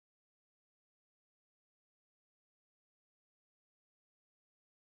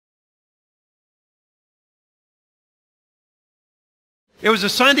It was a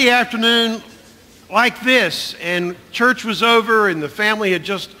Sunday afternoon like this, and church was over, and the family had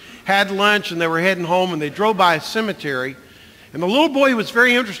just had lunch, and they were heading home, and they drove by a cemetery. And the little boy was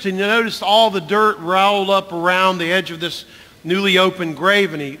very interested. He noticed all the dirt rolled up around the edge of this newly opened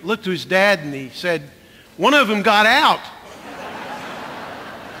grave, and he looked to his dad, and he said, "One of them got out."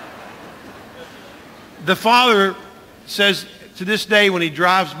 The father says to this day, when he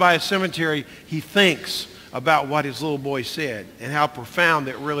drives by a cemetery, he thinks about what his little boy said and how profound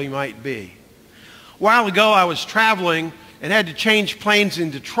it really might be. A while ago, I was traveling and had to change planes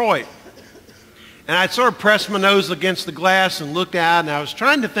in Detroit. And I sort of pressed my nose against the glass and looked out, and I was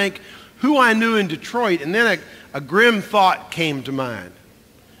trying to think who I knew in Detroit, and then a grim thought came to mind.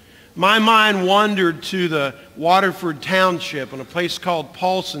 My mind wandered to the Waterford Township on a place called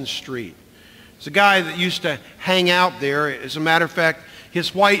Paulson Street. It's a guy that used to hang out there. As a matter of fact,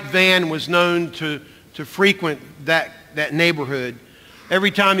 his white van was known to frequent that neighborhood. Every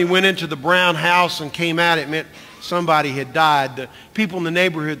time he went into the brown house and came out, it meant somebody had died. The people in the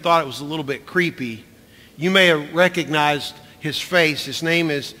neighborhood thought it was a little bit creepy. You may have recognized his face. His name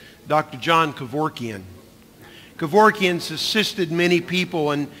is Dr. John Kevorkian. Kevorkian's assisted many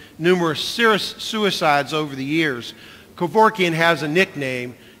people in numerous suicides over the years. Kevorkian has a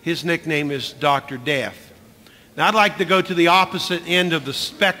nickname. His nickname is Dr. Death. Now, I'd like to go to the opposite end of the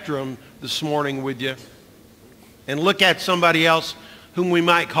spectrum this morning with you and look at somebody else whom we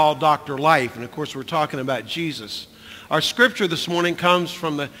might call Dr. Life. And of course, we're talking about Jesus. Our scripture this morning comes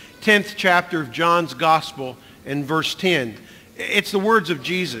from the 10th chapter of John's Gospel in verse 10. It's the words of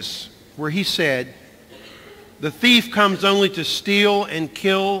Jesus where he said, "The thief comes only to steal and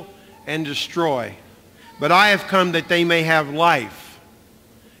kill and destroy. But I have come that they may have life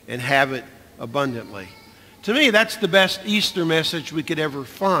and have it abundantly." To me, that's the best Easter message we could ever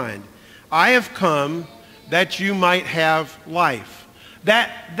find. I have come that you might have life.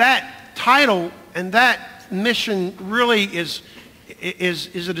 That title and that mission really is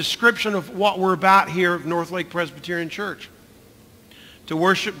a description of what we're about here at North Lake Presbyterian Church. To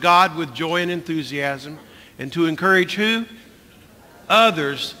worship God with joy and enthusiasm, and to encourage who?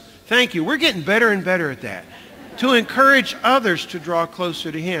 Others. Thank you. We're getting better and better at that. To encourage others to draw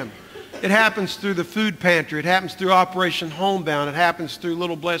closer to Him. It happens through the food pantry. It happens through Operation Homebound. It happens through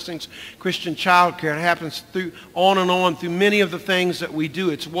Little Blessings Christian Child Care. It happens through on and on through many of the things that we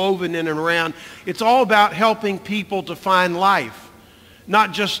do. It's woven in and around. It's all about helping people to find life.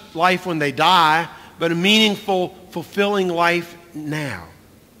 Not just life when they die, but a meaningful, fulfilling life now.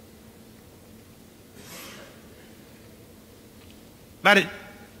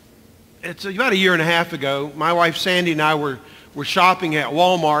 It's about a year and a half ago, my wife Sandy and I were shopping at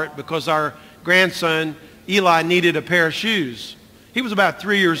Walmart because our grandson Eli needed a pair of shoes. He was about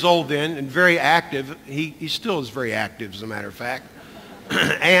 3 years old then and very active. He still is very active, as a matter of fact.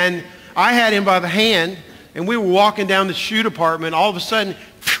 And I had him by the hand, and we were walking down the shoe department. All of a sudden,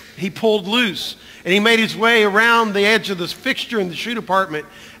 he pulled loose, and he made his way around the edge of this fixture in the shoe department.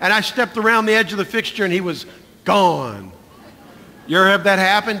 And I stepped around the edge of the fixture, and he was gone. You ever have that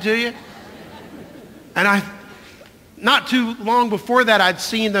happen to you? And not too long before that, I'd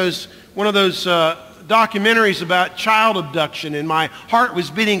seen one of those documentaries about child abduction, and my heart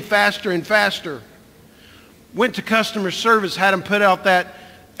was beating faster and faster. Went to customer service, had them put out that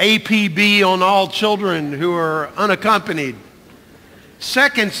APB on all children who are unaccompanied.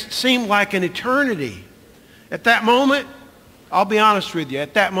 Seconds seemed like an eternity. At that moment, I'll be honest with you,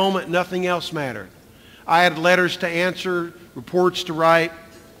 at that moment, nothing else mattered. I had letters to answer, reports to write,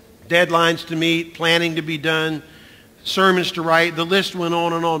 deadlines to meet, planning to be done, sermons to write. The list went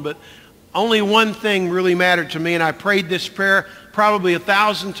on and on, but only one thing really mattered to me, and I prayed this prayer probably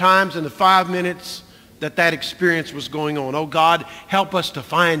 1,000 times in the 5 minutes that experience was going on. Oh God, help us to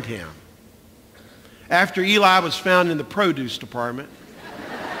find him. After Eli was found in the produce department,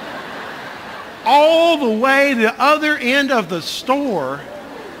 all the way to the other end of the store,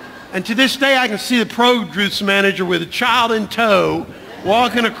 and to this day I can see the produce manager with a child in tow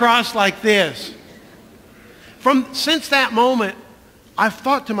walking across like this. Since that moment, I've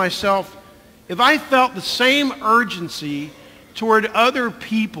thought to myself, if I felt the same urgency toward other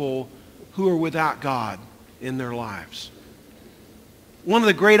people who are without God in their lives. One of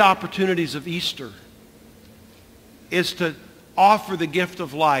the great opportunities of Easter is to offer the gift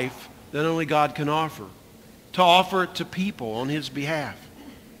of life that only God can offer, to offer it to people on his behalf.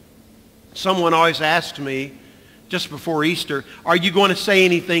 Someone always asks me, just before Easter, are you going to say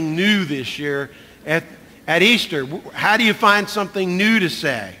anything new this year at Easter? How do you find something new to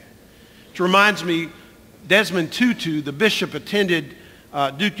say? It reminds me, Desmond Tutu, the bishop, attended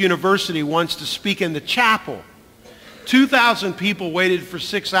Duke University once to speak in the chapel. 2,000 people waited for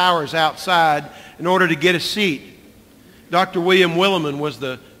 6 hours outside in order to get a seat. Dr. William Williman was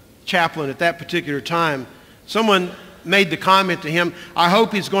the chaplain at that particular time. Someone made the comment to him, I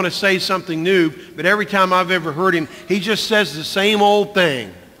hope he's going to say something new, but every time I've ever heard him, he just says the same old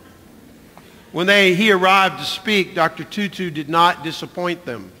thing. When he arrived to speak, Dr. Tutu did not disappoint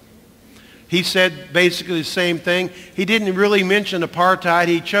them. He said basically the same thing. He didn't really mention apartheid.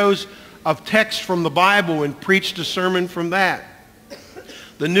 He chose a text from the Bible and preached a sermon from that.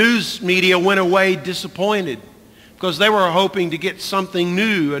 The news media went away disappointed because they were hoping to get something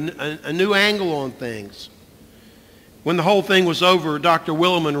new, a new angle on things. When the whole thing was over, Dr.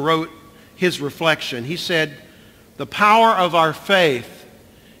 Williman wrote his reflection. He said, the power of our faith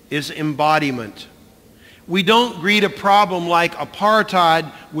is embodiment. We don't greet a problem like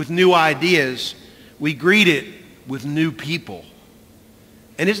apartheid with new ideas. We greet it with new people.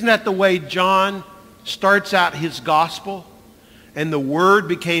 And isn't that the way John starts out his gospel? And the Word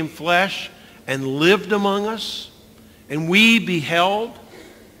became flesh and lived among us, and we beheld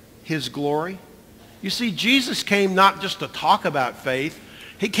his glory. You see, Jesus came not just to talk about faith.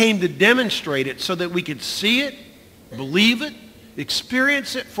 He came to demonstrate it so that we could see it, believe it,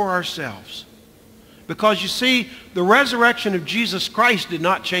 experience it for ourselves. Because you see, the resurrection of Jesus Christ did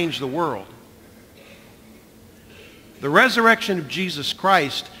not change the world. The resurrection of Jesus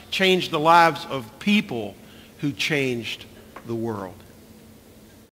Christ changed the lives of people who changed the world.